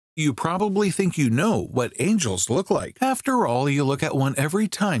You probably think you know what angels look like. After all, you look at one every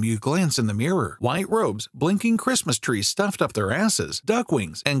time you glance in the mirror. White robes, blinking Christmas trees stuffed up their asses, duck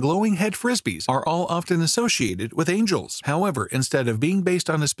wings, and glowing head frisbees are all often associated with angels. However, instead of being based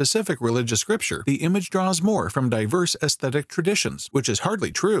on a specific religious scripture, the image draws more from diverse aesthetic traditions, which is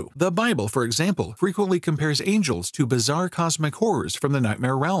hardly true. The Bible, for example, frequently compares angels to bizarre cosmic horrors from the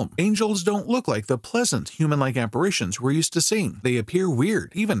nightmare realm. Angels don't look like the pleasant, human-like apparitions we're used to seeing. They appear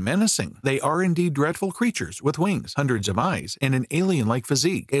weird, even menacing. They are indeed dreadful creatures with wings, hundreds of eyes, and an alien-like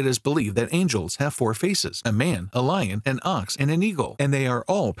physique. It is believed that angels have 4 faces: a man, a lion, an ox, and an eagle, and they are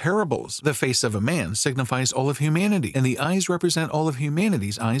all parables. The face of a man signifies all of humanity, and the eyes represent all of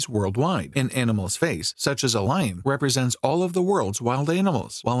humanity's eyes worldwide. An animal's face, such as a lion, represents all of the world's wild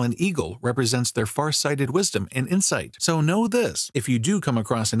animals, while an eagle represents their far-sighted wisdom and insight. So know this: if you do come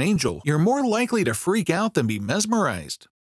across an angel, you're more likely to freak out than be mesmerized.